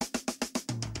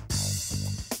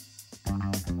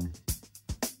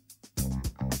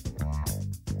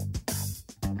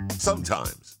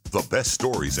Sometimes the best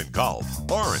stories in golf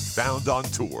aren't found on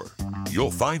tour. You'll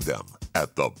find them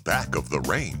at the back of the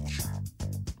range.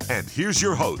 And here's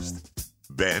your host,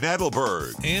 Ben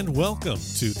Adelberg. And welcome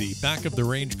to the Back of the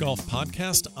Range Golf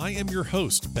Podcast. I am your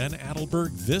host, Ben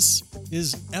Adelberg. This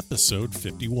is episode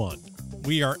 51.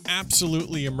 We are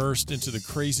absolutely immersed into the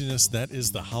craziness that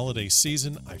is the holiday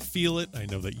season. I feel it. I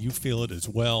know that you feel it as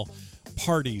well.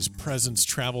 Parties, presents,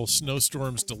 travel,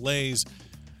 snowstorms, delays.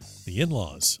 The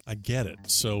in-laws, I get it.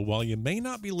 So while you may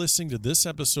not be listening to this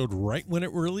episode right when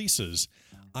it releases,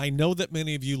 I know that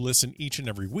many of you listen each and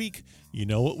every week. You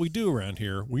know what we do around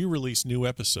here. We release new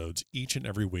episodes each and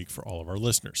every week for all of our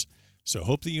listeners. So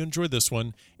hope that you enjoyed this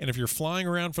one. And if you're flying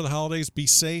around for the holidays, be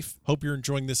safe. Hope you're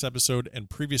enjoying this episode and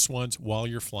previous ones while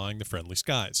you're flying the friendly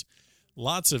skies.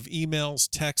 Lots of emails,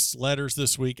 texts, letters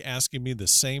this week asking me the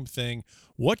same thing.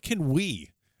 What can we,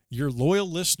 your loyal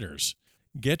listeners,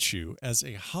 get you as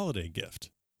a holiday gift?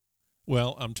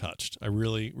 Well, I'm touched. I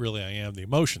really am. The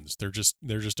emotions, they're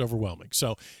just overwhelming.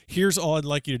 So here's all I'd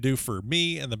like you to do for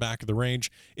me and the Back of the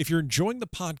Range. If you're enjoying the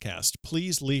podcast,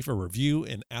 please leave a review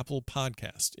in Apple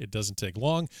Podcast. It doesn't take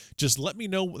long. Just let me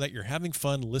know that you're having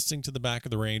fun listening to the Back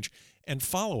of the Range, and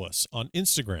follow us on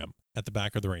Instagram at the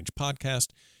Back of the Range Podcast.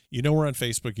 You know we're on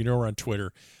Facebook. You know we're on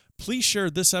Twitter. Please share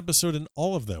this episode and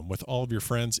all of them with all of your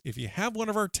friends. If you have one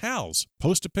of our towels,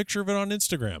 post a picture of it on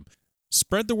Instagram.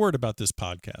 Spread the word about this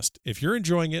podcast. If you're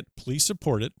enjoying it, please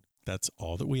support it. That's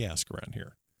all that we ask around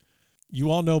here. You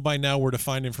all know by now where to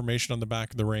find information on the Back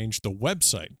of the Range, the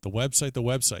website,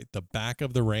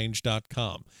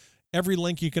 thebackoftherange.com. Every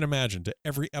link you can imagine to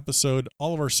every episode,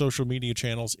 all of our social media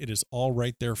channels, it is all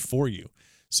right there for you.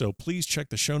 So please check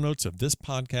the show notes of this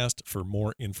podcast for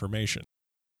more information.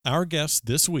 Our guest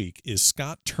this week is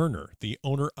Scott Turner, the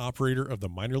owner-operator of the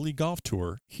Minor League Golf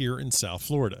Tour here in South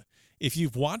Florida. If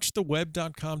you've watched the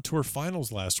Web.com Tour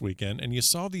Finals last weekend and you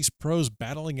saw these pros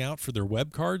battling out for their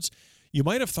web cards, you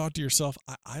might have thought to yourself,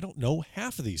 I don't know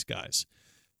half of these guys.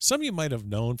 Some you might have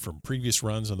known from previous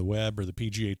runs on the Web or the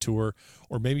PGA Tour,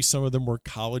 or maybe some of them were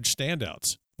college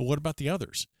standouts. But what about the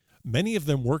others? Many of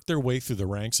them worked their way through the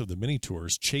ranks of the mini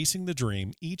tours, chasing the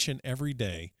dream each and every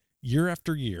day, year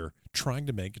after year, trying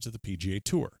to make it to the PGA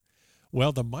Tour.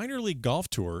 Well, the Minor League Golf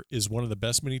Tour is one of the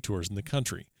best mini tours in the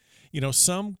country. You know,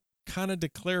 some kind of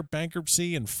declare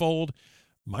bankruptcy and fold.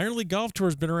 Minor League Golf Tour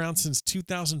has been around since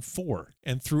 2004,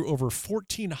 and through over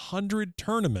 1,400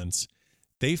 tournaments,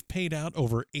 they've paid out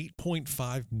over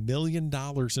 $8.5 million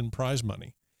in prize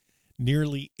money.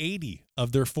 Nearly 80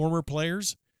 of their former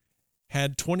players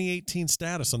had 2018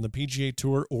 status on the PGA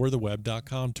Tour or the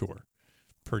Web.com Tour.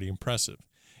 Pretty impressive.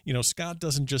 You know, Scott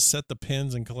doesn't just set the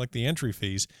pins and collect the entry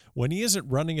fees. When he isn't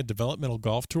running a developmental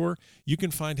golf tour, you can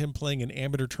find him playing in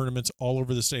amateur tournaments all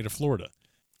over the state of Florida.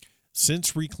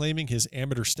 Since reclaiming his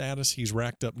amateur status, he's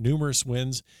racked up numerous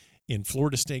wins in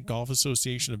Florida State Golf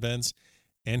Association events,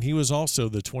 and he was also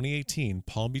the 2018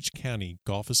 Palm Beach County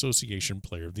Golf Association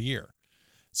Player of the Year.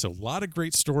 So a lot of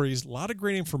great stories, a lot of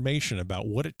great information about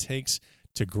what it takes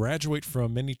to graduate from a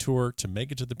mini tour, to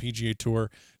make it to the PGA Tour.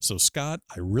 So, Scott,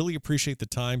 I really appreciate the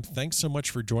time. Thanks so much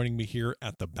for joining me here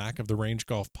at the Back of the Range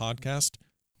Golf Podcast.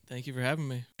 Thank you for having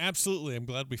me. Absolutely. I'm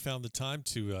glad we found the time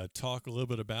to talk a little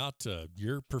bit about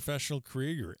your professional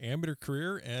career, your amateur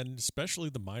career, and especially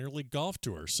the Minor League Golf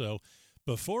Tour. So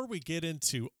before we get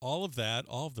into all of that,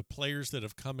 all of the players that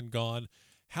have come and gone,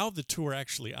 how the tour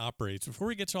actually operates, before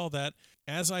we get to all that,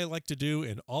 as I like to do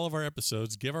in all of our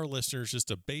episodes, give our listeners just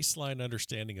a baseline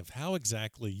understanding of how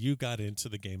exactly you got into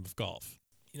the game of golf.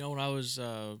 You know, when I was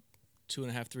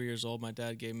 2.5, 3 years old, my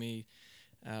dad gave me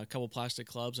a couple plastic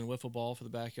clubs and wiffle ball for the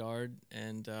backyard,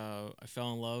 and I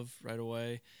fell in love right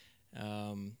away.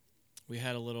 We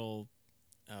had a little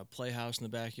playhouse in the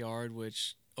backyard,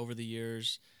 which over the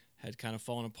years had kind of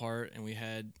fallen apart, and we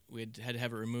had to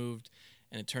have it removed.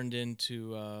 And it turned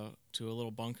into to a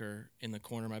little bunker in the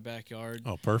corner of my backyard.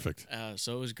 Oh, perfect.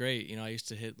 So it was great. You know, I used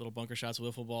to hit little bunker shots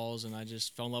with wiffle balls, and I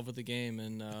just fell in love with the game.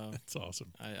 And that's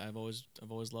awesome. I've always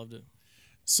loved it.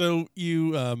 So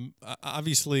you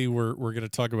obviously we're going to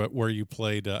talk about where you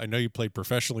played. I know you played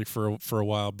professionally for a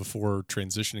while before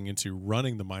transitioning into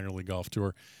running the Minor League Golf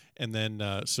Tour, and then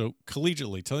so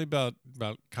collegiately. Tell me about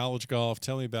college golf.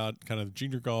 Tell me about kind of the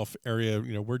junior golf area.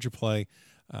 You know, where'd you play?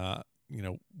 You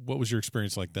know, what was your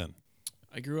experience like then?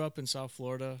 I grew up in South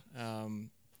Florida.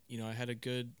 You know, I had a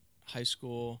good high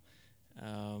school.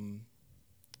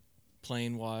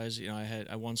 Playing wise, you know,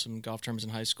 I won some golf tournaments in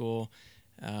high school.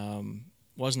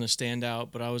 Wasn't a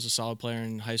standout, but I was a solid player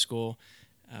in high school.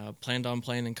 Planned on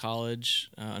playing in college.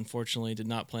 Unfortunately, did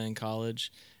not play in college.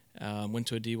 Went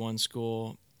to a D1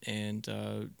 school and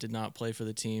did not play for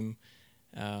the team.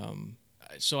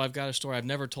 So I've got a story I've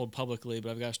never told publicly,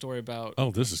 but I've got a story about.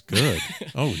 Oh, this is good.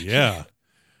 Oh yeah.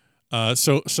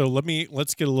 So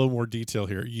let's get a little more detail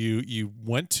here. You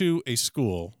went to a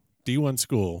school, D1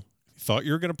 school. Thought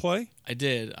you were going to play? I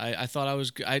did. I thought I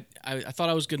was. I thought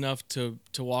I was good enough to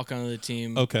walk onto the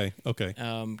team. Okay.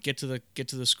 Get to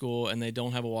the school, and they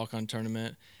don't have a walk-on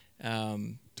tournament.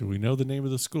 Do we know the name of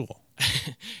the school?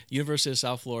 University of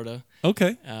South Florida.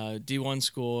 Okay. D1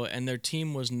 school, and their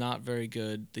team was not very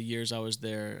good the years I was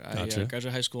there. Gotcha. I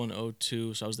graduated high school in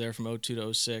 2002, so I was there from 2002 to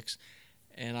 2006,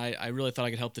 and I really thought I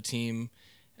could help the team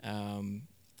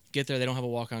get there. They don't have a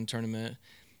walk-on tournament.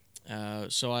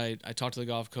 So I talked to the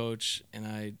golf coach, and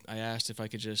I asked if I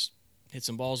could just hit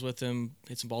some balls with him,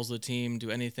 hit some balls with the team, do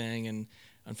anything, and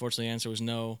unfortunately the answer was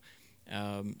no.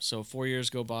 So 4 years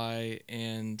go by,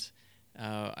 and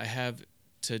I have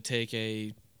to take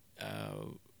a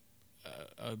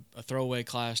throwaway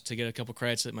class to get a couple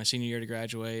credits at my senior year to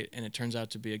graduate, and it turns out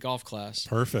to be a golf class.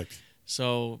 Perfect.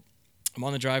 So I'm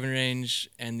on the driving range,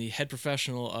 and the head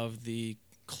professional of the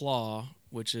Claw,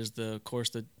 which is the course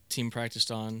the team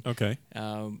practiced on, Okay.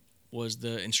 was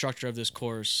the instructor of this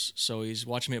course. So he's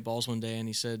watching me at balls one day, and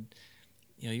he said,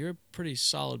 you're a pretty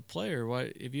solid player.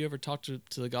 Why have you ever talked to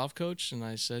the golf coach? And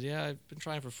I said, yeah, I've been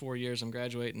trying for 4 years. I'm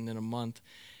graduating in a month.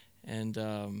 And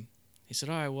he said,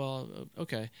 all right, well,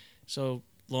 okay. So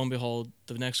lo and behold,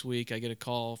 the next week I get a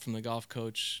call from the golf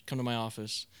coach, come to my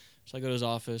office. So I go to his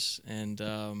office, and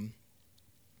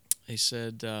he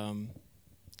said,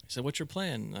 what's your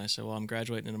plan? And I said, well, I'm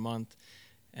graduating in a month.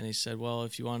 And he said, well,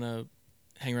 if you want to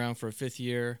hang around for a fifth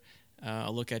year,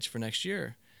 I'll look at you for next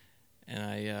year. And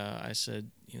I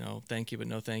said, thank you, but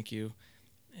no thank you.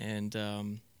 And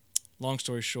long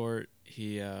story short,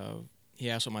 he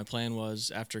asked what my plan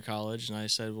was after college, and I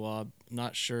said, well, I'm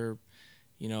not sure,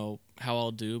 how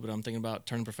I'll do, but I'm thinking about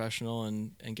turning professional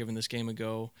and giving this game a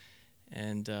go.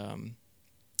 And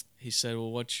he said,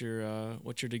 well, what's your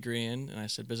degree in? And I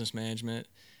said, business management.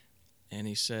 And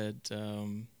he said,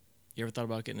 you ever thought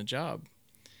about getting a job?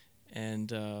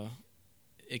 And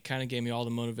it kind of gave me all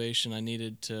the motivation I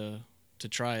needed to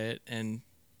try it. And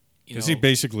because he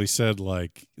basically said,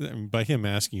 like, by him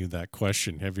asking you that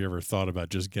question, have you ever thought about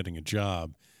just getting a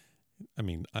job? I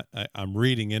mean, I'm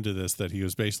reading into this that he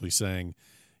was basically saying,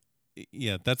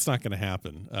 yeah, that's not going to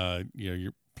happen.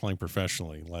 You're playing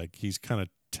professionally. Like, he's kind of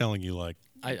telling you, like,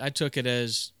 I took it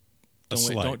as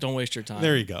don't waste your time.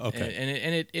 There you go. Okay.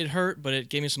 And it hurt, but it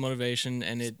gave me some motivation,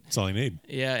 and that's all you need.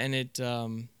 Yeah, and it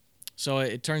so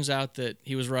it turns out that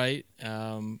he was right.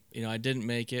 I didn't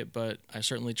make it, but I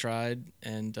certainly tried,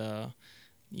 and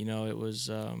it was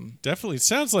definitely. It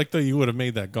sounds like though you would have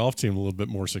made that golf team a little bit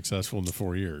more successful in the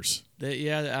 4 years.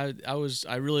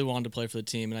 I really wanted to play for the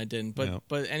team, and I didn't. But Yeah.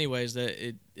 But anyways,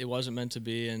 that it wasn't meant to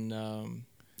be, and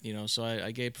so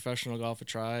I gave professional golf a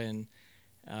try and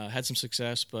had some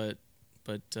success, but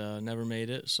never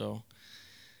made it. So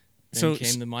then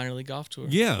came the minor league golf tour.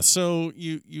 Yeah. So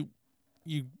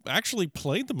you actually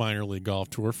played the minor league golf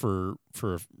tour for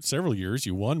several years.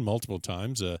 You won multiple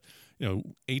times.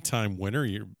 8-time winner.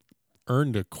 You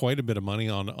earned quite a bit of money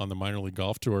on the minor league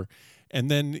golf tour, and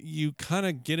then you kind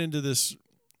of get into this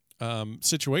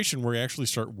situation where you actually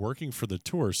start working for the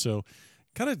tour. So,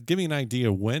 kind of give me an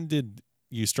idea, when did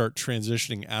you start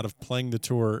transitioning out of playing the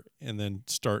tour and then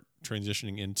start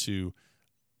transitioning into,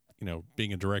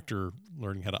 being a director,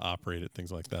 learning how to operate it,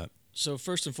 things like that? So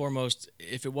first and foremost,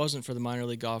 if it wasn't for the minor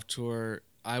league golf tour,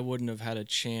 I wouldn't have had a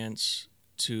chance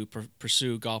to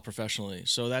pursue golf professionally.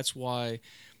 So that's why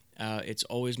it's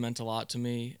always meant a lot to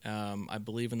me. I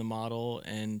believe in the model,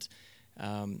 and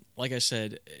like I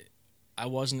said, I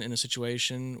wasn't in a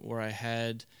situation where I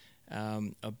had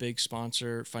a big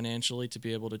sponsor financially to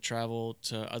be able to travel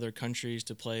to other countries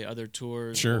to play other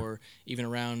tours, Sure. or even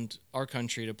around our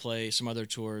country to play some other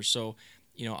tours. So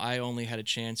I only had a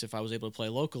chance if I was able to play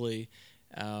locally,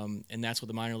 and that's what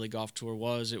the minor league golf tour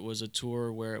was. It was a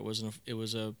tour where it was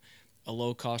a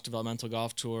low cost developmental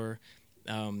golf tour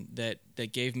that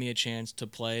gave me a chance to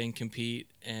play and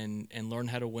compete and learn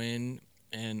how to win.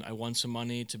 And I won some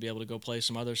money to be able to go play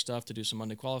some other stuff, to do some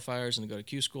Monday qualifiers and to go to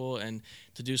Q school and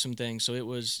to do some things. So it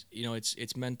was,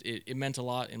 it meant a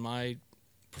lot in my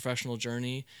professional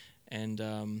journey, and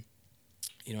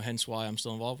hence why I'm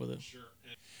still involved with it. Sure.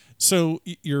 So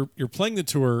you're playing the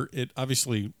tour. It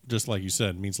obviously, just like you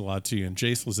said, means a lot to you. And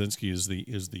Jay Slazinski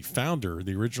is the founder,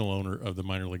 the original owner of the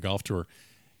minor league golf tour.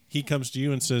 He comes to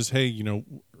you and says, "Hey,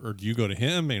 or do you go to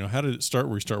him? How did it start?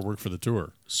 Where you start work for the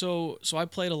tour?" So I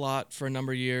played a lot for a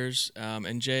number of years,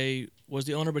 and Jay was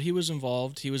the owner, but he was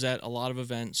involved. He was at a lot of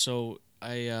events. So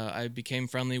I became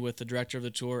friendly with the director of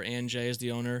the tour and Jay as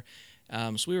the owner.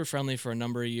 So we were friendly for a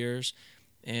number of years,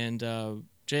 and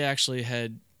Jay actually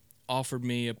had offered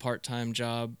me a part-time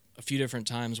job a few different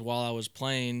times while I was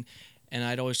playing, and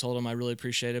I'd always told him I really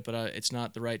appreciate it, but it's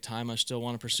not the right time. I still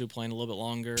want to pursue playing a little bit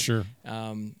longer. Sure.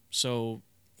 So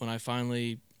when I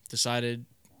finally decided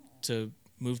to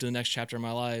move to the next chapter of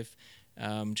my life,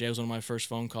 Jay was one of my first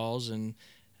phone calls, and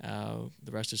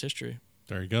the rest is history.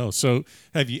 There you go. So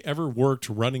have you ever worked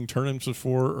running tournaments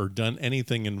before or done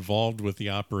anything involved with the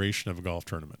operation of a golf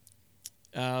tournament?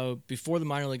 Before the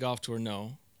minor league golf tour,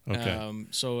 no. Okay.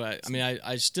 So I mean,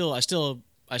 I still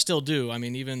do. I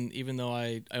mean, even though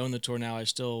I own the tour now, I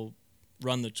still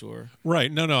run the tour.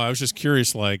 Right. No. I was just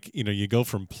curious, like, you go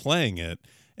from playing it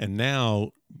and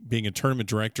now being a tournament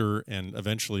director and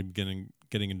eventually getting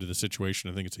into the situation.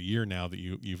 I think it's a year now that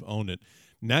you've owned it.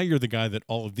 Now you're the guy that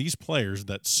all of these players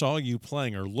that saw you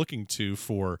playing are looking to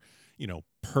for,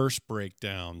 purse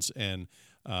breakdowns and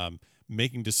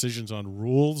making decisions on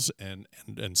rules and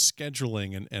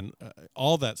scheduling and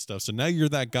all that stuff. So now you're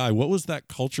that guy. What was that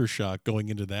culture shock going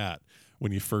into that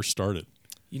when you first started?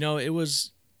 It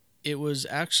was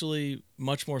actually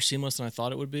much more seamless than I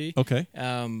thought it would be. Okay.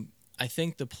 I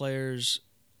think the players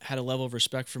had a level of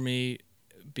respect for me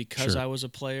because Sure. I was a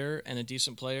player and a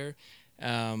decent player.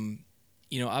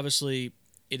 Obviously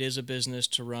it is a business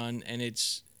to run, and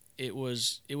it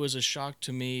was a shock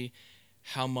to me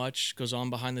how much goes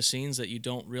on behind the scenes that you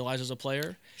don't realize as a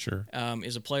player. Sure.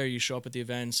 As a player, you show up at the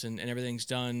events and everything's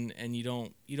done, and you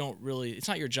don't really, it's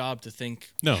not your job to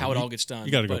think how it all gets done.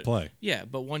 You got to go play. Yeah,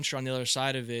 but once you're on the other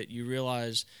side of it, you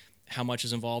realize how much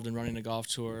is involved in running a golf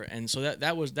tour, and so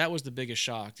that was the biggest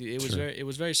shock. It was Sure. it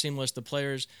was very seamless. The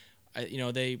players, I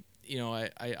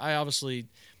obviously,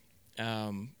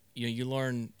 you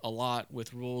learn a lot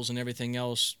with rules and everything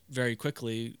else very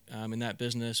quickly in that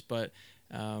business, but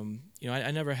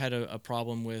I never had a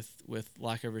problem with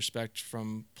lack of respect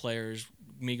from players,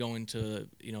 me going to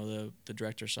the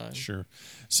director side. Sure.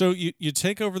 So you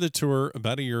take over the tour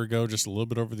about a year ago, just a little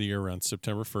bit over the year, around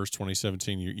September 1st,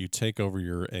 2017. You take over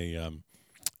you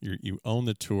own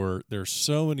the tour. There's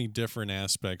so many different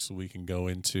aspects we can go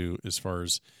into as far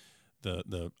as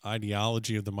the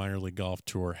ideology of the minor league golf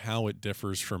tour, how it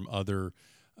differs from other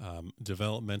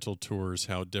developmental tours,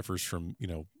 how it differs from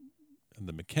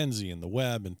the Mackenzie and the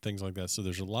Webb and things like that. So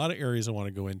there's a lot of areas I want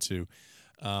to go into,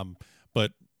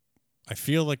 but I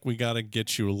feel like we got to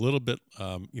get you a little bit,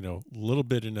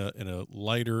 in a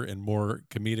lighter and more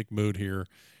comedic mood here.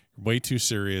 Way too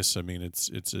serious. I mean, it's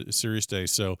a serious day.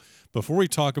 So before we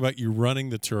talk about you running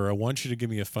the tour, I want you to give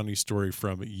me a funny story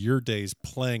from your days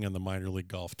playing on the minor league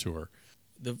golf tour.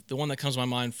 The one that comes to my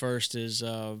mind first is,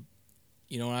 one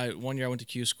year I went to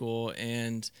Q school,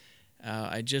 and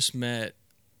I just met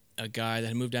a guy that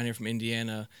had moved down here from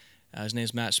Indiana. His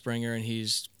name's Matt Springer, and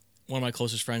he's one of my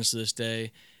closest friends to this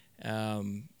day.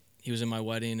 He was in my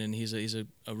wedding, and he's a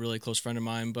really close friend of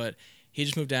mine, but he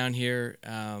just moved down here.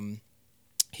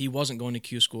 He wasn't going to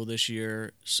Q school this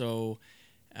year, so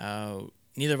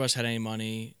neither of us had any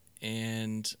money,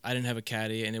 and I didn't have a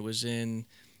caddy, and it was in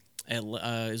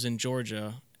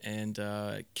Georgia, and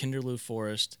Kinderloo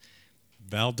Forest.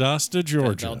 Valdosta,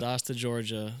 Georgia. Valdosta,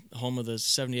 Georgia, home of the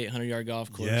 7,800-yard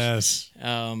golf course. Yes.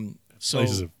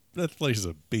 That place is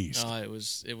a beast. It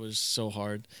was so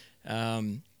hard.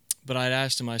 But I'd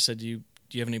asked him, I said, do you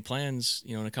have any plans,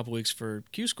 in a couple weeks for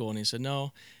Q school? And he said,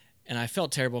 no. And I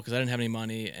felt terrible because I didn't have any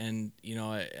money. And,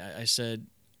 I said,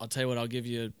 I'll tell you what, I'll give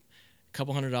you a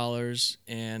couple $100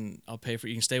 and I'll pay for,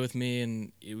 you can stay with me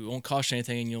and it won't cost you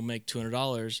anything and you'll make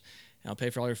 $200 and I'll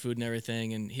pay for all your food and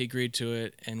everything. And he agreed to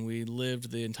it. And we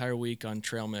lived the entire week on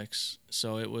trail mix.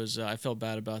 So it was, I felt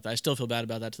bad about that. I still feel bad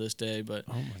about that to this day, but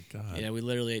oh my God. Yeah, we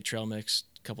literally ate trail mix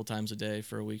a couple times a day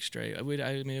for a week straight.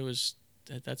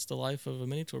 That's the life of a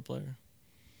mini tour player.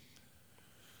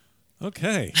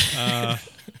 Okay.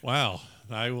 Wow.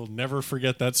 I will never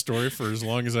forget that story for as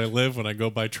long as I live when I go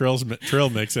buy trail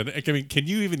mix. And I mean, can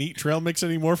you even eat trail mix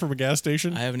anymore from a gas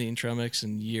station? I haven't eaten trail mix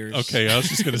in years. Okay. I was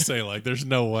just going to say, there's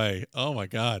no way. Oh my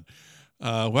God.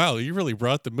 Wow. You really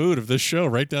brought the mood of this show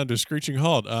right down to a screeching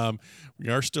halt. We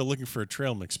are still looking for a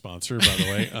trail mix sponsor, by the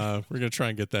way. We're going to try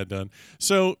and get that done.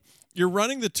 So you're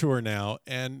running the tour now.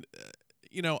 And,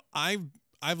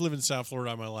 I've lived in South Florida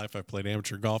all my life. I've played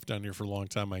amateur golf down here for a long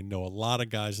time. I know a lot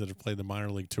of guys that have played the minor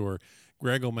league tour.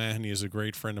 Greg O'Mahony is a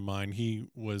great friend of mine. He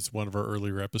was one of our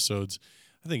earlier episodes.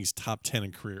 I think he's top 10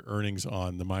 in career earnings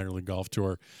on the minor league golf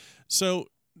tour. So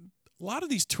a lot of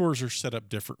these tours are set up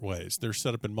different ways. They're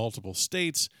set up in multiple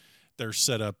states. They're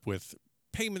set up with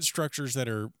payment structures that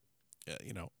are,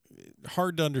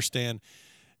 hard to understand.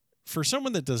 For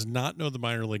someone that does not know the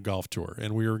minor league golf tour,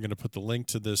 and we are going to put the link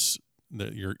to this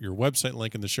your website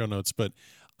link in the show notes. But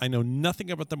I know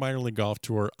nothing about the minor league golf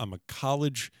tour. I'm a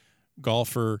college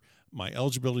golfer. My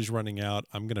eligibility is running out.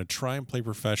 I'm going to try and play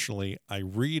professionally. I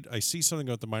see something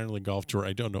about the minor league golf tour.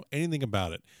 I don't know anything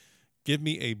about it. Give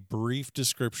me a brief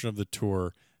description of the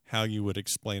tour, how you would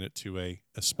explain it to a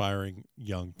aspiring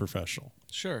young professional.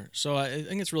 Sure. So I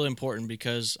think it's really important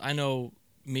because I know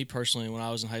me personally when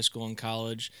I was in high school and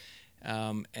college,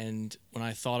 and when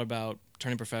I thought about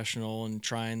turning professional and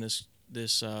trying this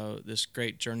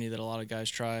great journey that a lot of guys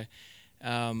try,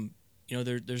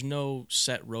 there's no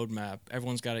set roadmap.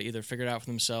 Everyone's got to either figure it out for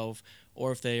themselves,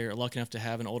 or if they are lucky enough to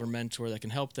have an older mentor that can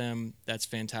help them, that's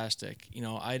fantastic.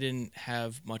 I didn't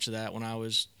have much of that when I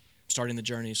was starting the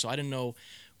journey, so I didn't know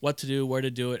what to do, where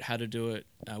to do it, how to do it,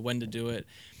 when to do it.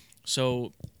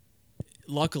 So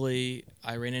luckily,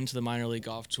 I ran into the minor league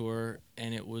golf tour,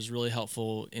 and it was really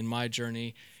helpful in my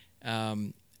journey.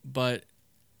 But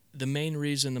the main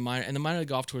reason the minor league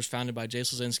golf tour was founded by Jay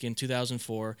Slazinski in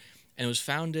 2004. And it was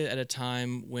founded at a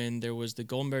time when there was the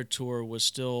Golden Bear Tour was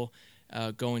still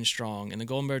going strong, and the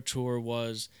Golden Bear Tour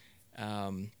was,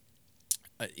 a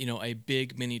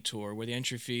big mini tour where the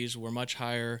entry fees were much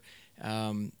higher.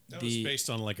 That was based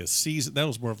on like a season. That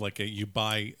was more of like you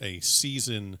buy a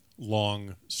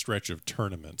season-long stretch of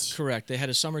tournaments. Correct. They had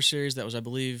a summer series that was, I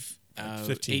believe,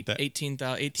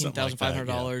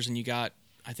 $18,500, and you got,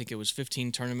 I think it was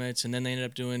 15 tournaments, and then they ended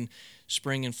up doing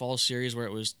spring and fall series where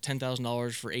it was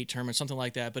 $10,000 for 8 tournaments, something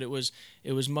like that. But it was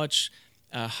much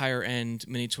higher end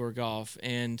mini tour golf,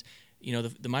 and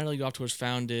the minor league golf tour was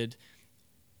founded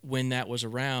when that was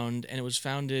around, and it was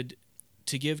founded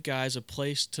to give guys a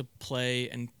place to play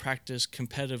and practice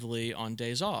competitively on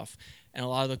days off. And a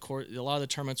lot of the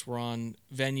tournaments were on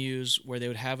venues where they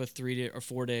would have a 3-day or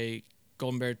 4-day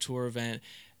Golden Bear Tour event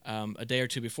a day or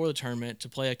two before the tournament to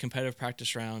play a competitive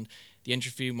practice round. The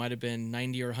entry fee might have been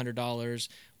 $90 or $100.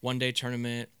 One-day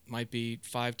tournament might be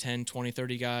 5, 10, 20,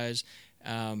 30 guys.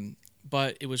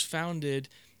 But it was founded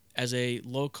as a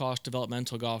low-cost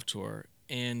developmental golf tour.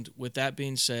 And with that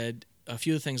being said, a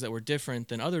few of the things that were different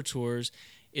than other tours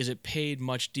is it paid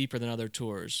much deeper than other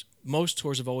tours. Most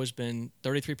tours have always been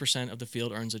 33% of the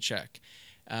field earns a check.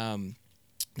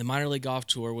 The minor league golf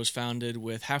tour was founded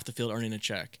with half the field earning a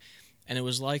check. And it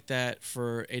was like that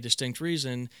for a distinct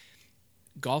reason.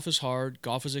 Golf is hard,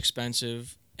 golf is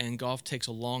expensive, and golf takes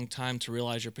a long time to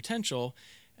realize your potential.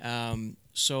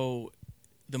 So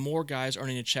the more guys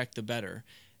earning a check, the better.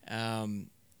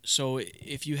 So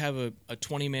if you have a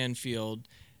 20-man field,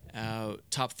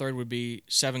 top third would be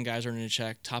 7 guys earning a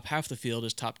check. Top half the field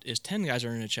is 10 guys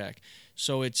earning a check.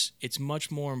 So it's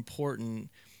much more important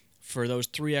for those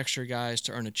 3 extra guys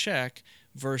to earn a check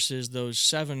versus those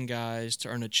 7 guys to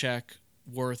earn a check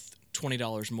worth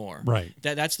 $20 more. Right.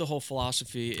 That's the whole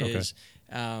philosophy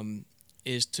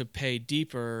is to pay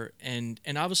deeper and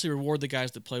obviously reward the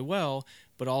guys that play well,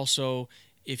 but also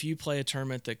if you play a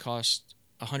tournament that costs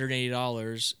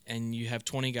 $180 and you have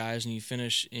 20 guys and you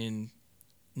finish in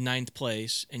 9th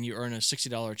place and you earn a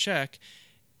 $60 check,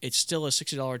 it's still a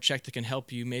 $60 check that can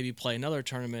help you maybe play another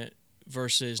tournament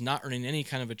versus not earning any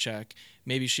kind of a check,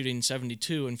 maybe shooting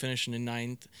 72 and finishing in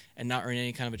 9th and not earning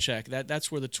any kind of a check.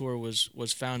 That's where the tour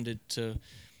was founded to.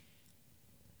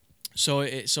 So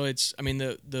it's I mean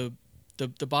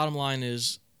the bottom line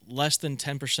is less than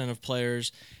 10% of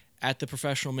players at the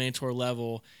professional mini tour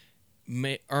level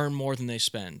may earn more than they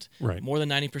spend. Right. More than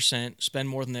 90% spend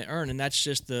more than they earn, and that's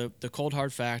just the cold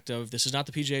hard fact of this is not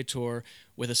the PGA Tour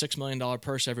with a $6 million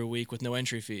purse every week with no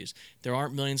entry fees. There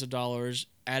aren't millions of dollars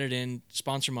added in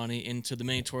sponsor money into the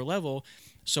mini tour level,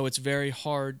 so it's very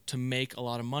hard to make a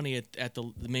lot of money at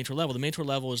the mini tour level. The mini tour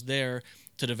level is there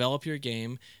to develop your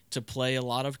game, to play a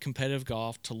lot of competitive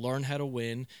golf, to learn how to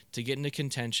win, to get into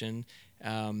contention,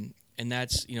 and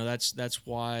that's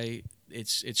why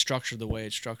it's structured the way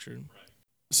it's structured.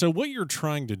 So what you're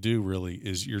trying to do really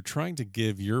is you're trying to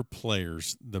give your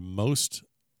players the most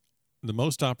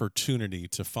opportunity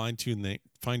to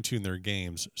fine-tune their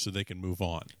games so they can move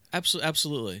on.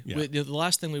 Absolutely. Yeah. The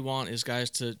last thing we want is guys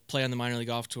to play on the minor league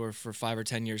golf tour for 5 or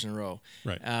 10 years in a row.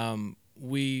 Right.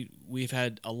 We've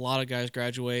had a lot of guys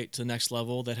graduate to the next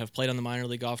level that have played on the minor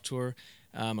league golf tour.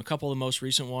 A couple of the most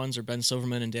recent ones are Ben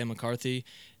Silverman and Dan McCarthy.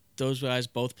 Those guys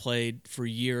both played for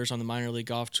years on the minor league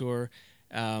golf tour,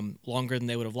 longer than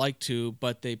they would have liked to,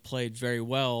 but they played very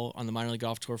well on the minor league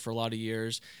golf tour for a lot of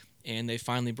years, and they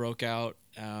finally broke out.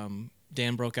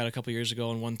 Dan broke out a couple years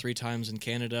ago and won 3 times in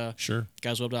Canada. Sure.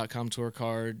 GuysWeb.com tour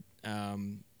card.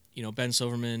 Ben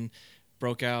Silverman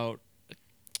broke out.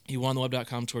 He won the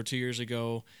Web.com tour 2 years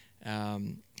ago.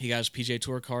 He got his PGA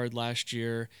Tour card last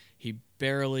year. He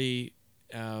barely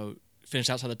finished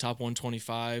outside the top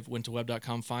 125, went to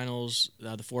Web.com finals,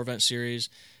 the 4-event series,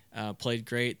 played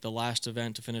great. The last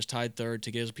event to finish tied third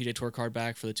to get his PGA Tour card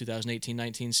back for the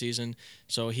 2018-19 season.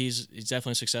 So he's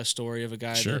definitely a success story of a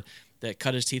guy that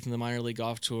cut his teeth in the minor league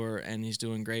golf tour, and he's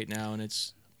doing great now. And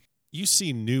it's you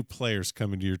see new players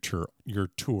coming to your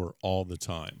tour all the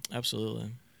time.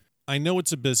 Absolutely. I know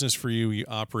it's a business for you. You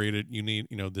operate it. You need,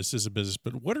 this is a business.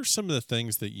 But what are some of the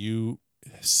things that you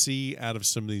see out of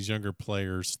some of these younger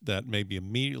players that maybe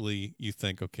immediately you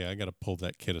think, okay, I got to pull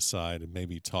that kid aside and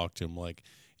maybe talk to him? Like,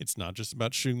 it's not just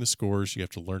about shooting the scores. You have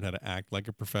to learn how to act like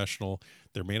a professional.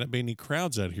 There may not be any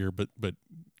crowds out here, but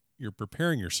you're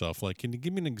preparing yourself. Like, can you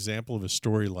give me an example of a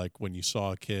story like when you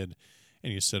saw a kid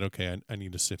and you said, okay, I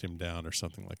need to sit him down or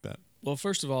something like that? Well,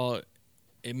 first of all,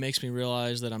 it makes me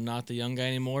realize that I'm not the young guy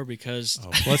anymore because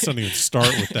let's not even start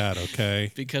with that,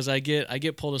 okay? Because I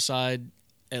get pulled aside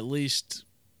at least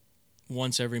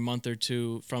once every month or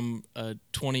two from a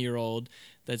 20-year-old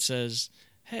that says,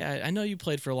 hey, I know you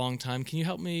played for a long time. Can you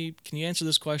help me? Can you answer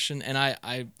this question? And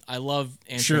I love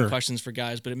answering questions for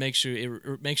guys, but it makes you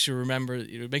remember.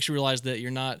 It makes you realize that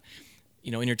you're not,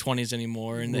 in your 20s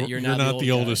anymore, and that you're not the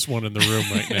oldest one in the room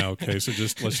right now. Okay, so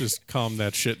let's just calm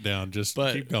that shit down.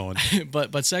 Keep going.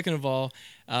 But second of all,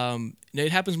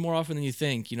 it happens more often than you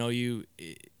think. The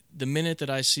minute that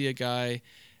I see a guy,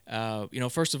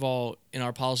 first of all, in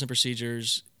our policy and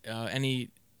procedures, any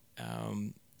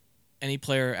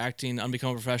player acting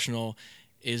unbecoming professional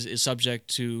is subject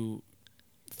to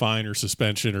fine or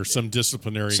suspension or some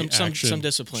disciplinary action. Some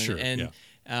discipline. Sure, and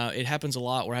it happens a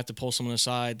lot where I have to pull someone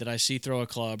aside that I see throw a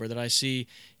club, or that I see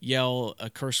yell a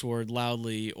curse word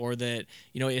loudly, or that,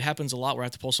 it happens a lot where I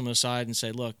have to pull someone aside and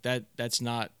say, look, that's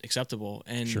not acceptable.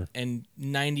 And and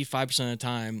 95% of the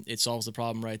time it solves the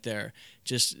problem right there.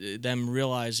 Just them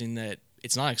realizing that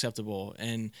it's not acceptable,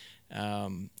 and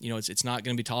it's not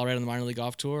going to be tolerated on the minor league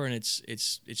golf tour, and it's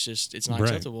not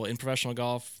acceptable in professional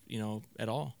golf, at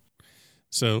all.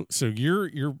 So you're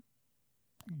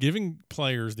giving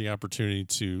players the opportunity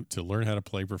to learn how to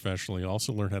play professionally,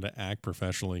 also learn how to act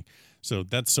professionally. So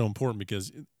that's so important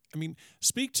because,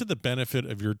 speak to the benefit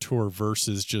of your tour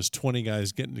versus just 20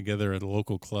 guys getting together at a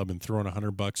local club and throwing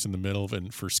 $100 in the middle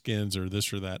for skins or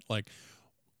this or that. Like,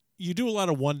 you do a lot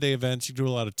of 1-day events, you do a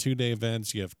lot of 2-day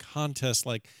events, you have contests.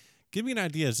 Like, give me an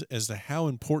idea as to how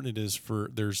important it is for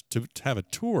to have a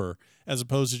tour as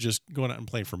opposed to just going out and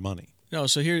playing for money. No,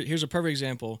 so here's a perfect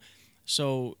example.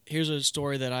 So here's a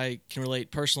story that I can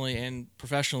relate personally and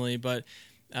professionally, but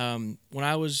when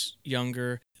I was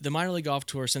younger, the minor league golf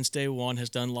tour since day one has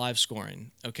done live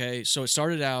scoring. Okay, so it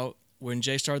started out when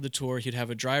Jay started the tour, he'd have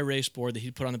a dry erase board that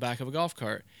he'd put on the back of a golf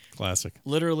cart. Classic.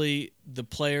 Literally,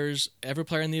 every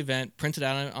player in the event printed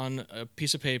out on a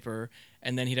piece of paper,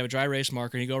 and then he'd have a dry erase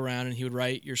marker, and he'd go around and he would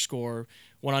write your score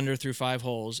 1 under through 5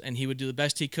 holes, and he would do the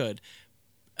best he could.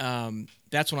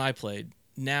 That's when I played.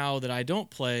 Now that I don't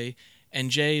play, and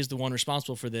Jay is the one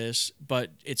responsible for this,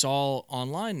 but it's all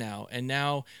online now. And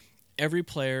now every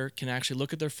player can actually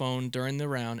look at their phone during the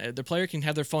round. The player can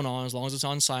have their phone on as long as it's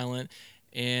on silent,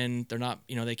 and they're not,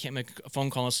 they can't make a phone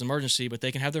call unless it's an emergency, but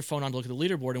they can have their phone on to look at the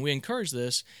leaderboard, and we encourage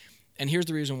this. And here's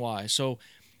the reason why. So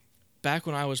back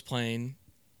when I was playing,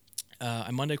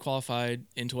 I Monday qualified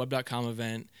into a Web.com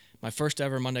event, my first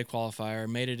ever Monday qualifier,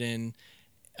 made it in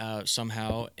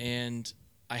somehow, and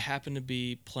I happened to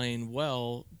be playing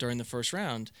well during the first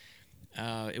round.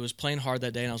 It was playing hard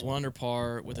that day, and I was 1 under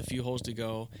par with a few holes to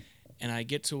go, and I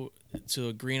get to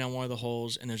a green on one of the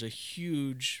holes, and there's a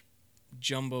huge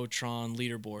Jumbotron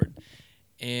leaderboard,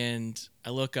 and I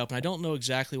look up, and I don't know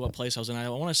exactly what place I was in. I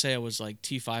want to say I was like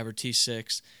T5 or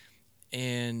T6,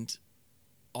 and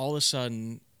all of a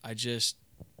sudden,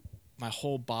 my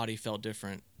whole body felt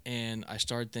different, and I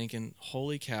started thinking,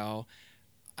 holy cow,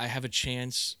 I have a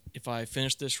chance, if I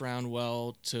finish this round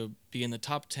well, to be in the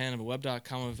top 10 of a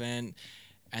Web.com event,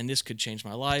 and this could change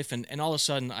my life. And all of a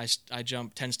sudden, I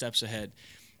jump 10 steps ahead.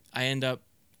 I end up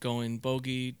going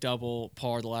bogey, double,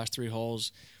 par the last 3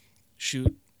 holes,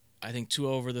 shoot, I think, 2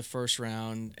 over the first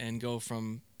round, and go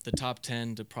from the top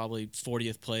 10 to probably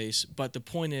 40th place. But the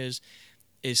point is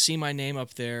see my name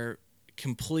up there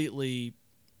completely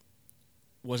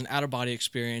was an out-of-body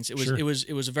experience. It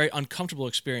was a very uncomfortable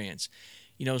experience.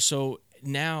 So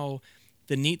now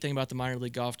the neat thing about the minor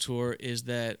league golf tour is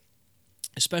that,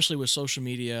 especially with social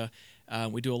media,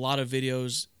 we do a lot of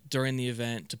videos during the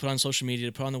event to put on social media,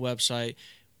 to put on the website.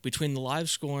 Between the live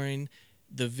scoring,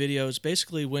 the videos,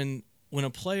 basically when a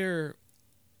player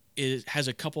has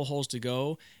a couple holes to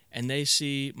go and they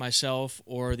see myself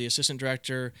or the assistant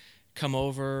director come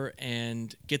over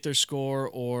and get their score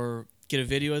or get a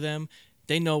video of them,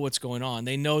 they know what's going on.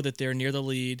 They know that they're near the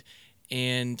lead,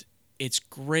 and it's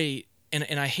great.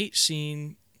 And I hate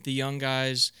seeing the young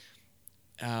guys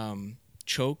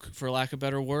choke, for lack of a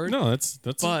better word. No, that's.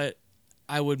 But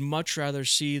I would much rather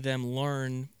see them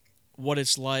learn what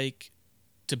it's like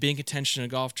to be in contention in a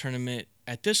golf tournament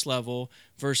at this level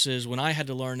versus when I had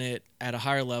to learn it at a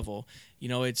higher level. You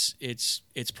know, it's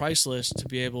priceless to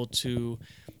be able to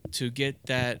get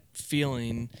that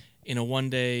feeling in a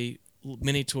one-day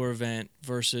mini tour event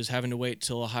versus having to wait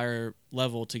till a higher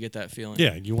level to get that feeling.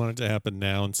 Yeah, you want it to happen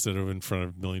now instead of in front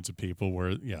of millions of people.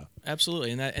 Where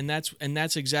Absolutely, and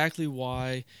that's exactly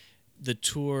why the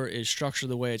tour is structured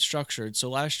the way it's structured. So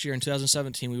last year in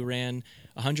 2017, we ran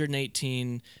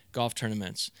 118 golf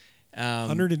tournaments.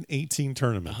 118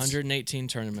 tournaments. 118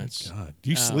 tournaments. Good God, do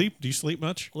you sleep? Do you sleep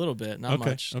much? A little bit, not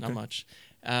much.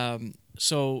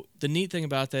 So the neat thing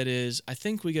about that is I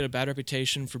think we get a bad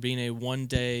reputation for being a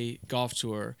one-day golf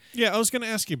tour. Yeah, I was going to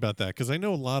ask you about that because I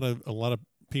know a lot of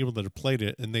people that have played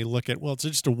it, and they look at, well, it's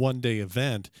just a one-day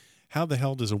event. How the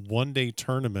hell does a one-day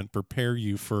tournament prepare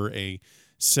you for a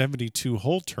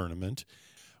 72-hole tournament?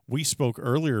 We spoke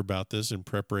earlier about this in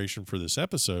preparation for this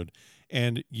episode,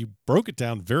 and you broke it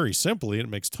down very simply, and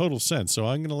it makes total sense. So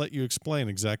I'm going to let you explain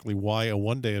exactly why a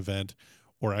one-day event,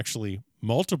 or actually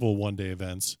multiple one-day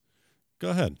events. Go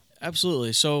ahead.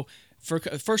 Absolutely. So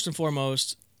first and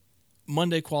foremost,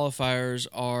 Monday qualifiers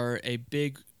are a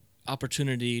big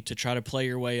opportunity to try to play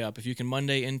your way up. If you can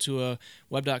Monday into a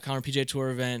Web.com or PGA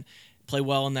Tour event, play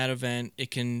well in that event,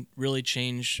 it can really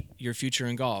change your future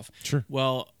in golf. Sure.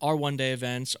 Well, our one-day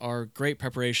events are great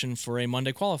preparation for a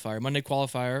Monday qualifier. Monday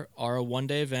qualifier are a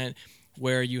one-day event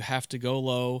where you have to go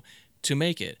low to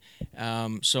make it.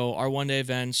 So our one-day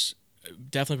events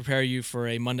definitely prepare you for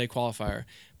a Monday qualifier.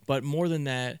 But more than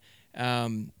that,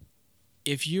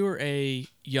 if you're a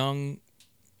young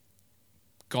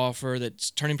golfer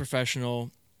that's turning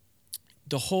professional,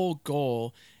 the whole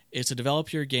goal is to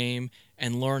develop your game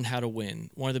and learn how to win.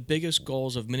 One of the biggest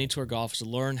goals of mini tour golf is to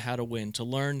learn how to win, to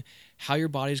learn how your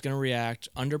body's going to react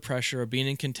under pressure or being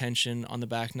in contention on the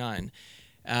back nine.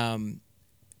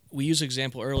 We used an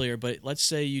example earlier, but let's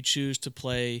say you choose to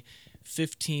play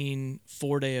 15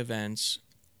 four-day events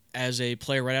as a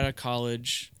player right out of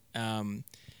college.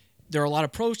 There are a lot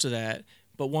of pros to that,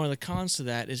 but one of the cons to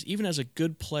that is even as a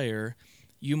good player,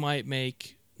 you might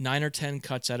make 9 or 10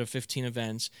 cuts out of 15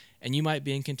 events, and you might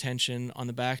be in contention on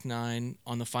the back nine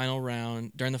on the final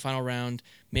round, during the final round,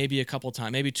 maybe a couple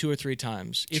times, maybe 2 or 3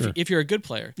 times, Sure. if you're a good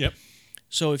player. Yep.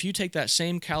 So if you take that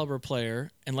same caliber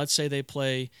player, and let's say they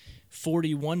play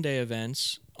 40 one-day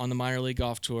events on the minor league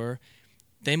golf tour,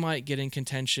 they might get in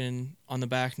contention on the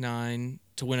back nine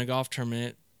to win a golf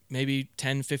tournament maybe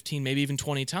 10, 15, maybe even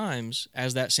 20 times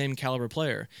as that same caliber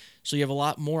player. So you have a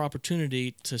lot more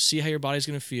opportunity to see how your body's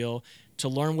going to feel, to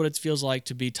learn what it feels like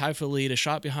to be tied for the lead, a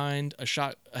shot behind, a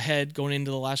shot ahead going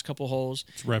into the last couple holes.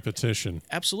 It's repetition.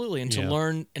 Absolutely, and to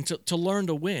learn and to learn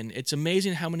to win. It's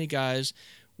amazing how many guys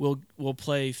will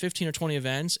play 15 or 20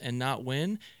 events and not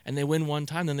win, and they win one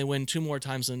time, then they win 2 more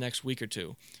times in the next week or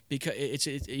two, because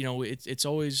it's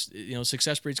always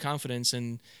success breeds confidence,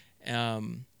 and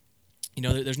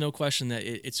there's no question that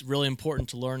it's really important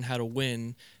to learn how to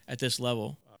win at this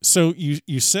level. So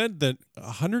you said that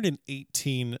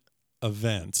 118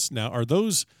 events. Now, are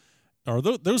those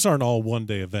aren't all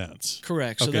one-day events?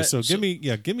 Correct. Okay, so give me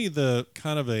the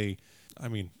kind of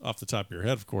off the top of your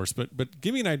head, of course, but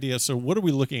give me an idea. So what are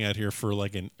we looking at here for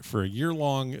for a year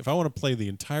long? If I want to play the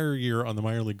entire year on the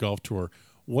minor league golf tour,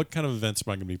 what kind of events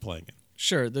am I going to be playing in?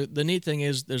 Sure. The neat thing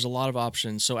is there's a lot of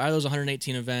options. So out of those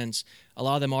 118 events, a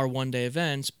lot of them are one-day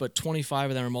events, but 25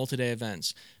 of them are multi-day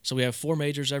events. So we have 4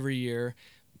 majors every year.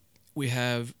 We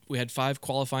had 5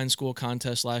 qualifying school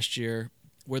contests last year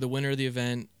where the winner of the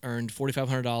event earned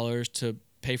 $4,500 to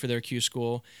pay for their Q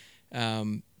school.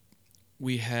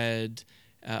 We had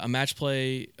a match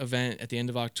play event at the end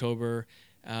of October,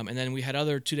 and then we had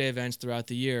other 2-day events throughout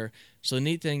the year. So the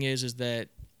neat thing is that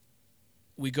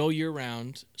we go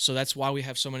year-round, so that's why we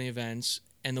have so many events,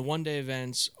 and the one-day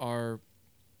events are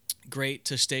great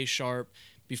to stay sharp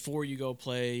before you go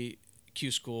play Q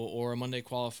School or a Monday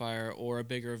qualifier or a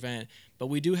bigger event. But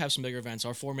we do have some bigger events.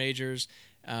 Our 4 majors,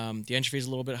 the entry fee is a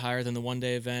little bit higher than the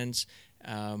one-day events.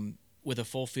 With a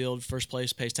full field, first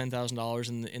place pays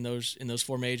 $10,000 in those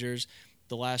 4 majors.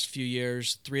 The last few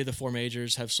years, 3 of the 4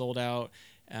 majors have sold out.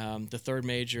 The third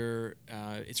major,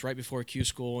 it's right before Q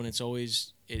School, and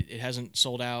it hasn't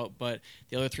sold out. But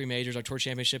the other 3 majors, our Tour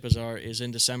Championship is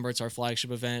in December. It's our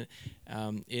flagship event.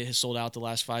 It has sold out the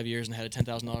last 5 years and had a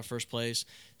 $10,000 first place.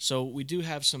 So we do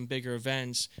have some bigger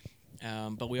events,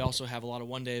 but we also have a lot of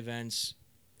one-day events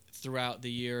throughout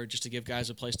the year just to give guys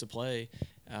a place to play.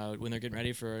 when they're getting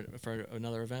ready for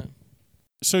another event.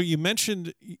 So you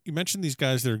mentioned these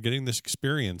guys that are getting this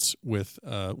experience with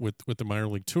the minor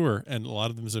league tour, and a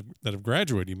lot of them that have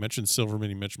graduated. You mentioned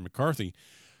Silverman, you mentioned McCarthy.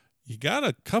 You got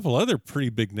a couple other pretty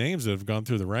big names that have gone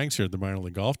through the ranks here at the minor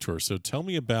league golf tour. So tell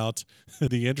me about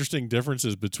the interesting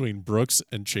differences between Brooks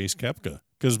and Chase Koepka,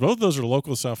 because both of those are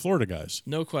local South Florida guys.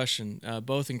 No question,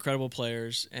 both incredible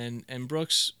players. And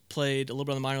Brooks played a little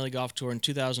bit on the minor league golf tour in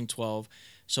 2012.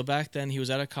 So back then he was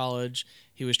out of college.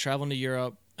 He was traveling to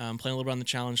Europe. Playing a little bit on the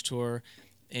Challenge Tour,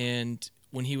 and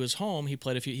when he was home, he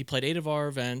played 8 of our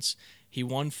events. He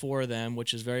won 4 of them,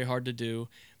 which is very hard to do.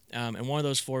 And one of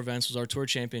those 4 events was our Tour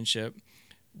Championship,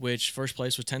 which first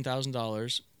place was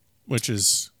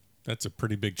 $10,000. That's a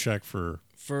pretty big check for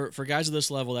guys at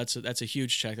this level. That's a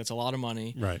huge check. That's a lot of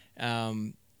money. Right.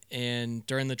 And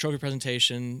during the trophy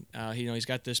presentation, he's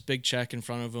got this big check in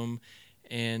front of him,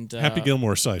 and Happy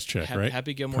Gilmore size check, right?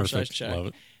 Happy Gilmore size check. Love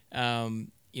it.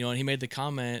 And he made the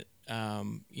comment,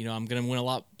 I'm going to win a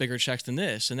lot bigger checks than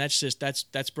this. And that's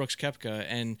Brooks Koepka.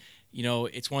 And,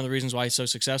 it's one of the reasons why he's so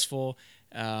successful.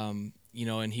 And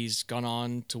he's gone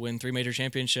on to win 3 major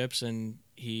championships, and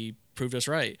he proved us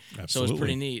right. Absolutely. So it was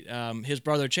pretty neat. His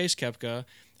brother, Chase Koepka,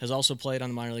 has also played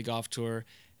on the minor league golf tour.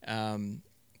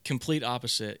 Complete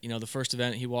opposite. The first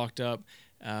event he walked up,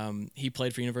 he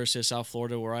played for University of South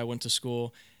Florida, where I went to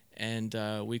school. And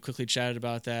we quickly chatted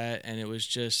about that. And it was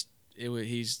just,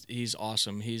 he's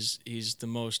awesome. He's the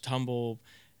most humble,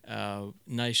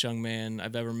 nice young man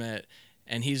I've ever met,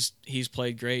 and he's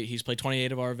played great. He's played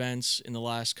 28 of our events in the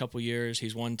last couple years.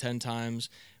 He's won 10 times,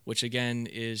 which again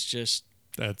is just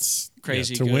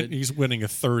crazy. Good. He's winning a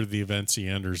third of the events he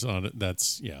enters on it.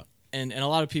 And a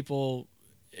lot of people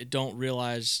don't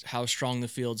realize how strong the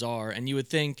fields are, and you would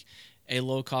think a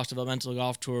low cost developmental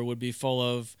golf tour would be full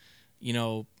of,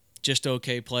 just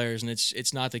okay players, and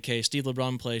it's not the case. Steve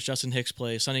LeBrun plays, Justin Hicks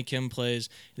plays, Sonny Kim plays.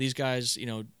 These guys,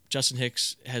 Justin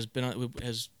Hicks has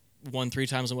won 3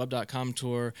 times on Web.com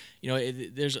tour.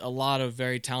 There's a lot of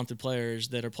very talented players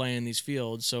that are playing in these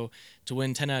fields. So to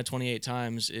win 10 out of 28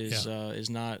 times is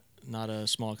not a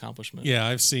small accomplishment. Yeah,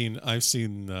 I've seen. I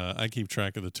keep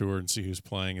track of the tour and see who's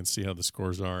playing and see how the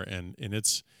scores are, and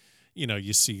it's.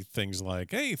 You see things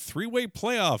like, hey, 3-way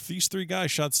playoff. These 3 guys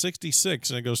shot 66,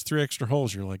 and it goes 3 extra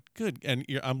holes. You're like, good. And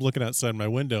I'm looking outside my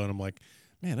window, and I'm like,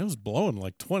 man, it was blowing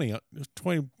like 20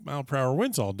 mile per hour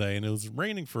winds all day, and it was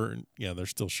raining they're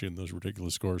still shooting those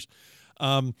ridiculous scores.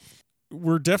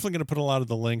 We're definitely going to put a lot of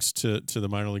the links to the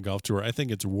minor league golf tour. I think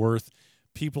it's worth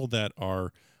people that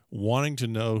are wanting to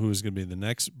know who's going to be the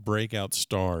next breakout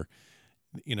star.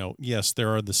 Yes,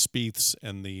 there are the Spieths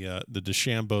and the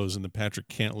DeChambos and the Patrick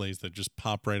Cantlays that just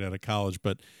pop right out of college.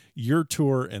 But your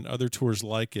tour and other tours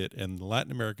like it, and the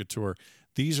Latin America tour,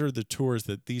 these are the tours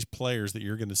that these players that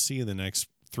you're going to see in the next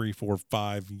 3, 4,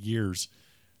 5 years.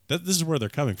 This is where they're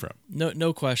coming from.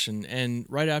 No question. And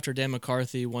right after Dan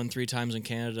McCarthy won 3 times in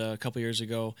Canada a couple years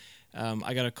ago,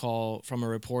 I got a call from a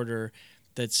reporter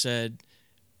that said,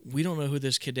 "We don't know who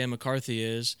this kid Dan McCarthy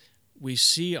is. We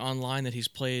see online that he's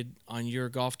played on your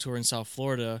golf tour in South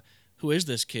Florida. Who is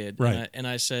this kid?" Right. And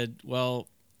I said, well,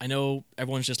 I know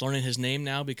everyone's just learning his name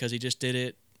now because he just did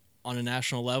it on a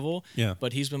national level. Yeah.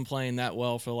 But he's been playing that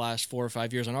well for the last 4 or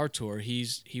 5 years on our tour. He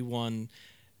won,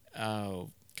 I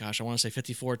want to say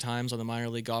 54 times on the minor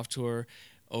league golf tour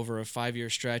over a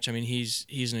 5-year stretch. I mean,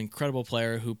 he's an incredible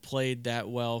player who played that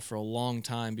well for a long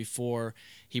time before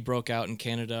he broke out in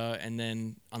Canada and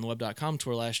then on the Web.com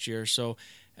tour last year. So,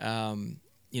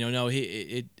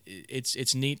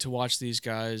 it's neat to watch these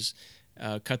guys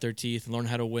cut their teeth and learn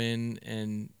how to win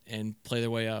and play their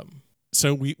way up.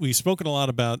 So we've spoken a lot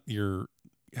about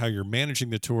how you're managing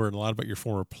the tour and a lot about your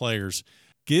former players.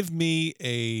 Give me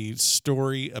a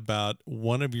story about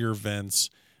one of your events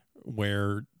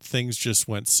where things just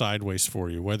went sideways for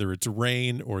you, whether it's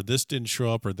rain or this didn't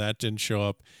show up or that didn't show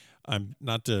up. I'm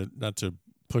not to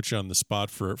put you on the spot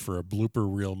for a blooper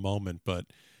reel moment, but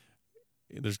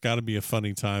there's got to be a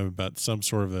funny time about some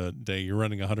sort of a day. You're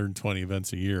running 120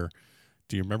 events a year.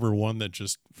 Do you remember one that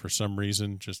just, for some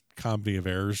reason, just comedy of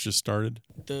errors just started?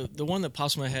 The one that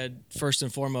pops in my head first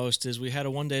and foremost is we had a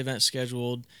 1-day event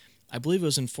scheduled. I believe it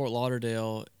was in Fort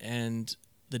Lauderdale, and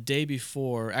the day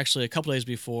before, actually a couple days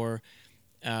before,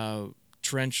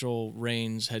 torrential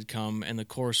rains had come and the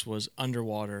course was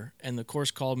underwater. And the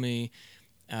course called me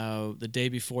the day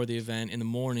before the event in the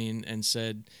morning and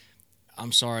said,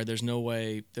 "I'm sorry, there's no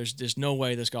way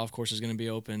this golf course is going to be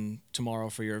open tomorrow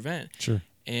for your event." Sure.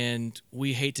 And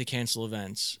we hate to cancel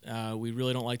events. We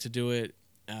really don't like to do it.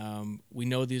 We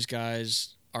know these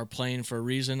guys are playing for a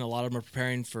reason. A lot of them are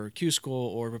preparing for Q school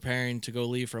or preparing to go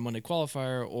leave for a Monday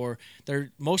qualifier, or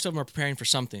most of them are preparing for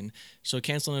something. So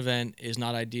canceling an event is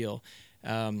not ideal.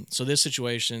 So this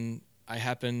situation, I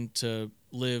happened to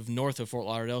live north of Fort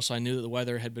Lauderdale, so I knew that the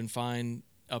weather had been fine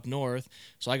up north.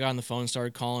 So I got on the phone and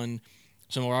started calling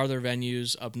some of our other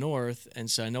venues up north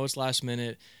and said, I know it's last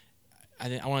minute.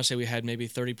 I want to say we had maybe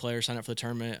 30 players sign up for the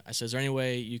tournament. I said, is there any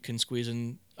way you can squeeze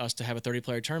in us to have a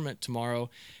 30-player tournament tomorrow?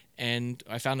 And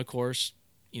I found a course,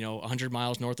 100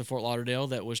 miles north of Fort Lauderdale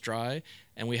that was dry,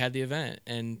 and we had the event.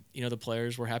 And the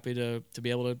players were happy to be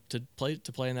able to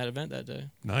play in that event that day.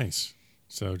 Nice.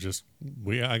 So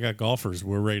I got golfers.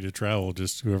 We're ready to travel.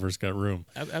 Just whoever's got room.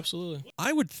 Absolutely.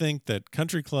 I would think that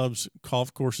country clubs,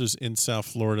 golf courses in South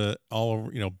Florida, all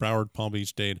over, Broward, Palm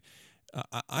Beach, Dade,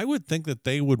 I would think that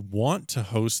they would want to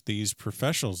host these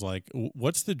professionals. Like,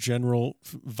 what's the general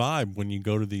vibe when you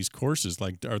go to these courses?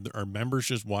 Like, are members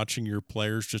just watching your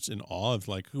players just in awe of,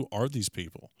 like, who are these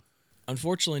people?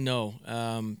 Unfortunately, no.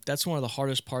 That's one of the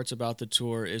hardest parts about the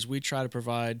tour is we try to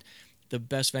provide the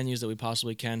best venues that we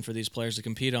possibly can for these players to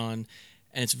compete on,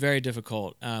 and it's very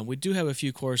difficult. We do have a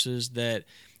few courses that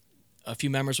a few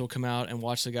members will come out and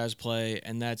watch the guys play,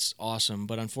 and that's awesome.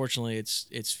 But unfortunately,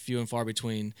 it's few and far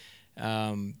between.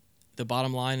 The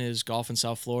bottom line is golf in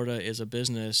South Florida is a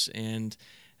business, and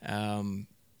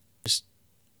just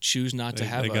choose not to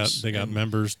have us. They got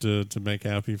members to make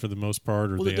happy for the most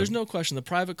part. There's no question. The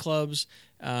private clubs,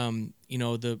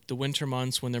 the winter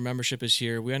months when their membership is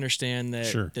here, we understand that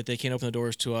Sure. that they can't open the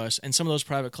doors to us. And some of those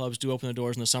private clubs do open the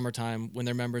doors in the summertime when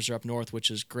their members are up north, which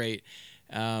is great.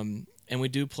 And we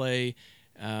do play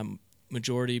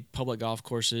majority public golf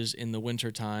courses in the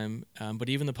winter time. But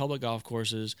even the public golf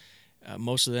courses,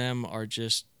 most of them are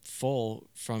just full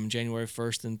from January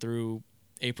 1st and through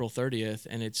April 30th,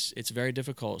 and it's very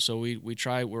difficult. So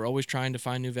we're always trying to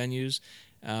find new venues,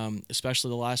 especially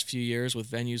the last few years with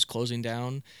venues closing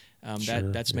down.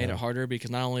 That's made it harder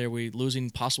because not only are we losing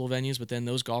possible venues, but then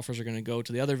those golfers are going to go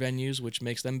to the other venues, which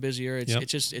makes them busier.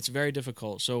 It's very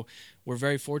difficult. So we're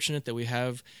very fortunate that we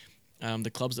have the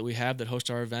clubs that we have that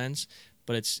host our events,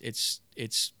 but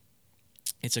it's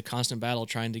a constant battle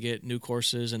trying to get new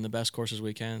courses and the best courses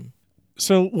we can.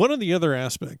 So one of the other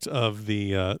aspects of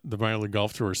the minor league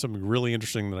golf tour, something really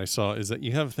interesting that I saw, is that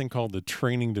you have a thing called the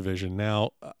training division.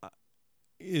 Now,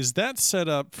 is that set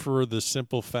up for the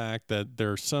simple fact that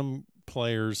there are some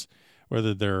players,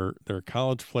 whether they're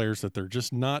college players, that they're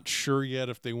just not sure yet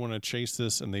if they want to chase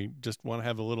this and they just want to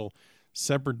have a little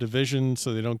separate division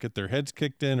so they don't get their heads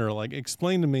kicked in? Or, like,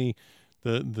 explain to me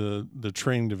the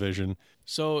training division.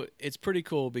 So it's pretty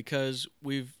cool because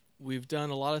we've done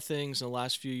a lot of things in the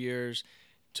last few years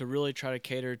to really try to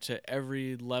cater to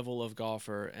every level of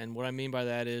golfer. And what I mean by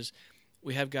that is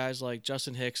we have guys like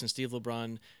Justin Hicks and Steve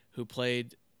LeBrun who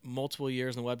played multiple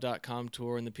years on the Web.com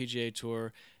Tour and the PGA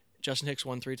Tour. Justin Hicks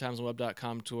won 3 times on the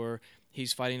Web.com Tour.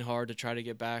 He's fighting hard to try to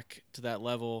get back to that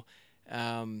level.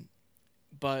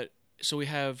 But so we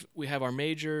have our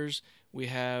majors, we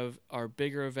have our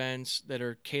bigger events that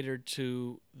are catered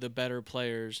to the better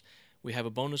players. We have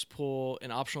a bonus pool,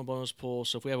 an optional bonus pool.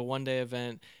 So if we have a one-day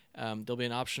event, there'll be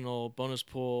an optional bonus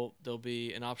pool. There'll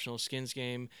be an optional skins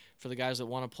game for the guys that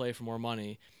want to play for more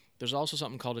money. There's also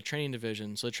something called a training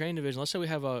division. So the training division, let's say we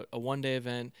have a one-day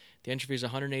event. The entry fee is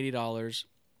 $180.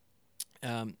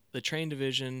 The training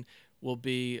division will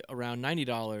be around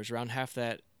 $90, around half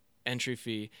that entry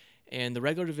fee. And the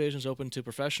regular division is open to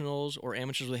professionals or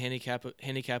amateurs with a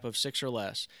handicap of 6 or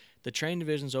less. The training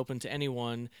division is open to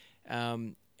anyone,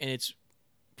 and it's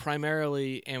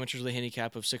primarily amateurs with a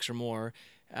handicap of 6 or more.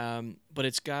 But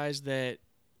it's guys that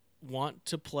want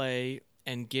to play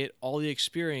and get all the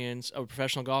experience of a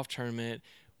professional golf tournament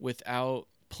without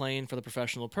playing for the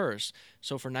professional purse.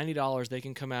 So for $90, they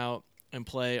can come out and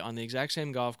play on the exact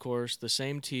same golf course, the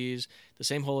same tees, the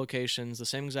same hole locations, the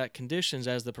same exact conditions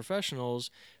as the professionals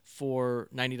for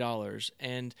 $90.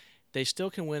 And they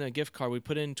still can win a gift card. We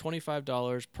put in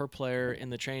 $25 per player in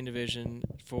the training division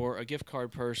for a gift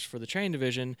card purse for the training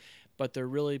division, but they're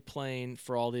really playing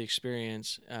for all the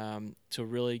experience to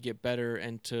really get better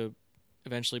and to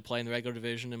eventually play in the regular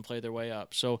division and play their way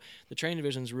up. So the training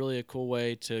division is really a cool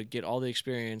way to get all the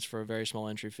experience for a very small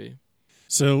entry fee.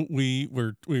 So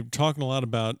we're talking a lot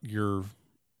about your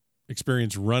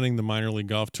experience running the minor league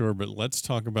golf tour, but let's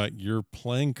talk about your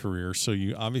playing career. So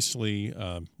you obviously,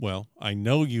 I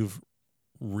know you've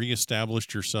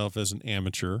reestablished yourself as an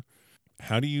amateur.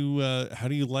 How do you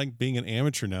like being an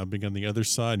amateur now, being on the other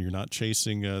side? And you're not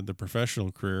chasing the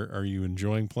professional career. Are you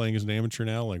enjoying playing as an amateur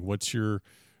now? Like,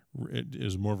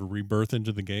 is more of a rebirth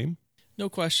into the game? No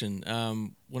question.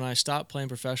 When I stopped playing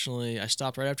professionally, I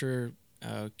stopped right after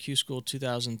Q School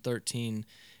 2013,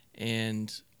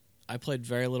 and I played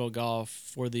very little golf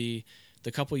for the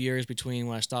couple years between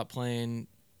when I stopped playing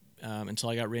until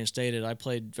I got reinstated. I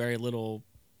played very little.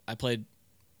 I played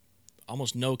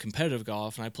almost no competitive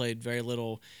golf, and I played very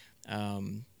little,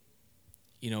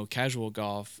 casual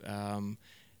golf.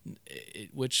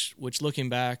 Which looking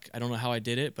back, I don't know how I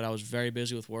did it, but I was very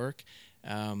busy with work,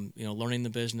 learning the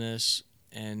business.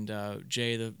 And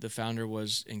Jay, the founder,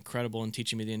 was incredible in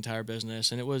teaching me the entire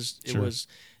business. And it was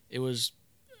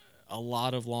a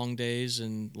lot of long days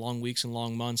and long weeks and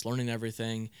long months learning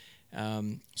everything.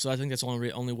 So I think that's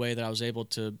the only way that I was able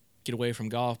to get away from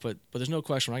golf. But there's no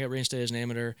question, when I got reinstated as an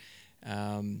amateur,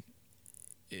 I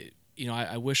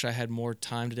wish I had more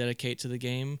time to dedicate to the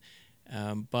game.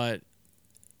 But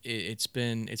it's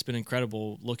been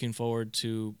incredible. Looking forward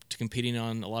to competing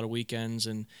on a lot of weekends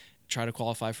and try to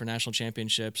qualify for national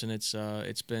championships, and it's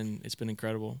been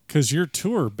incredible. Because your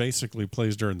tour basically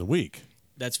plays during the week.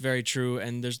 That's very true,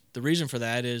 and the reason for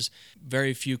that is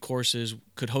very few courses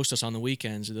could host us on the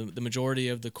weekends. The majority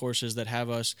of the courses that have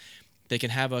us, they can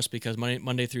have us because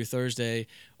Monday through Thursday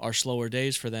are slower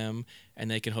days for them,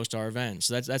 and they can host our events.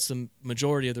 So that's the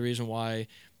majority of the reason why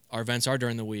our events are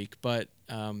during the week. But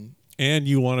and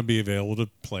you want to be available to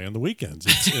play on the weekends.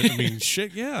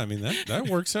 That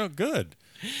works out good.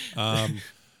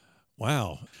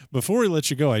 Wow. Before we let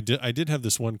you go, I did have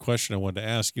this one question I wanted to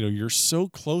ask. You're so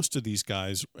close to these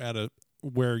guys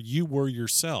where you were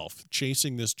yourself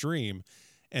chasing this dream,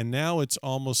 and now it's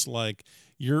almost like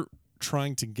you're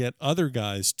trying to get other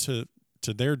guys to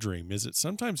their dream. Is it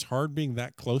sometimes hard being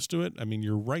that close to it? I mean,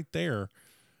 you're right there.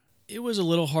 It was a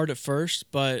little hard at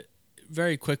first, but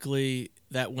very quickly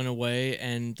that went away.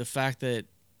 And the fact that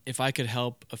if I could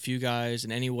help a few guys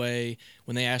in any way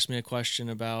when they ask me a question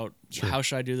about how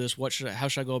should I do this, how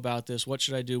should I go about this, what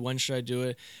should I do, when should I do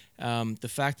it, the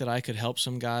fact that I could help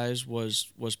some guys was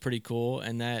pretty cool.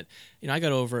 And that, I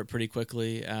got over it pretty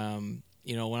quickly. When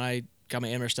I got my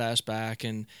amateur status back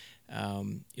and I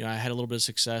had a little bit of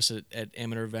success at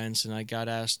amateur events, and I got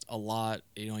asked a lot,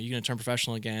 are you going to turn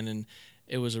professional again? And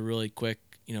it was a really quick,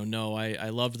 no. I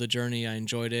loved the journey. I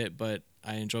enjoyed it, but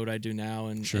I enjoy what I do now,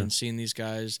 and seeing these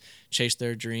guys chase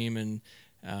their dream. And,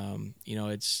 I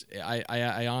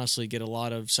honestly get a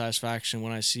lot of satisfaction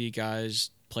when I see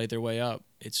guys play their way up.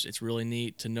 It's really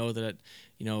neat to know that,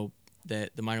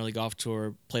 that the minor league golf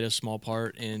tour played a small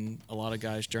part in a lot of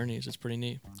guys' journeys. It's pretty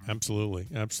neat. Absolutely.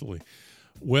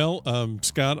 Well,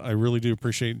 Scott, I really do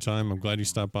appreciate your time. I'm glad you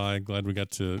stopped by. Glad we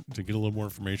got to get a little more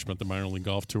information about the minor league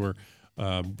golf tour.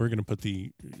 We're going to put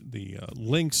the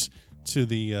links to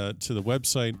the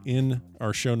website in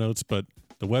our show notes, but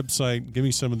the website, give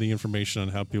me some of the information on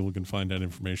how people can find that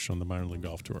information on the minor league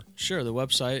golf tour. Sure. The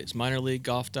website is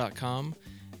minorleaguegolf.com,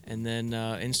 and then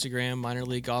Instagram, minor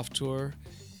league golf tour.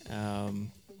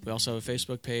 We also have a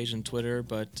Facebook page and Twitter,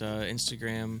 but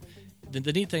Instagram.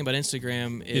 The neat thing about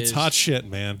Instagram is it's hot shit,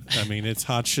 man. I mean, it's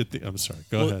hot shit. I'm sorry.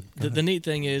 Go ahead. The neat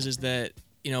thing is that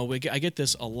I get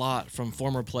this a lot from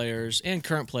former players and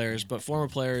current players, but former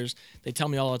players, they tell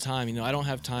me all the time, I don't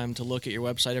have time to look at your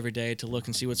website every day to look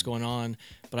and see what's going on,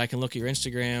 but I can look at your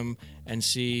Instagram and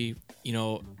see,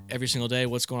 every single day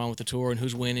what's going on with the tour and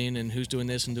who's winning and who's doing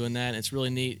this and doing that. And it's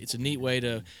really neat. It's a neat way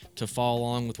to follow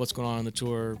along with what's going on the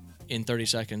tour in 30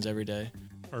 seconds every day.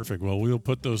 Perfect. Well, we'll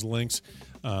put those links.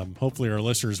 Hopefully our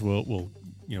listeners will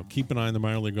keep an eye on the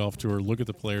minor league golf tour, look at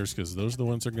the players, because those are the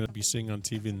ones they're going to be seeing on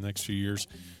TV in the next few years.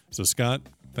 So, Scott,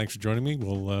 thanks for joining me.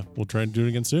 We'll try to do it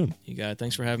again soon. You got it.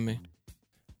 Thanks for having me.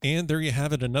 And there you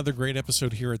have it, another great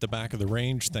episode here at the Back of the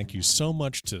Range. Thank you so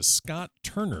much to Scott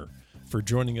Turner for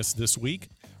joining us this week.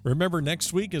 Remember,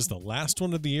 next week is the last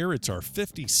one of the year. It's our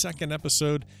 52nd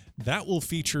episode. That will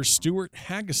feature Stuart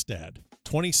Hagestad,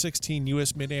 2016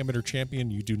 U.S. Mid-Amateur Champion.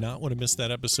 You do not want to miss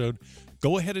that episode.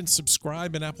 Go ahead and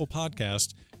subscribe in Apple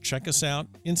Podcast. Check us out,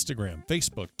 Instagram,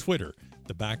 Facebook, Twitter,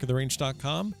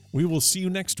 thebackoftherange.com. We will see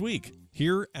you next week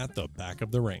here at the Back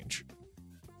of the Range.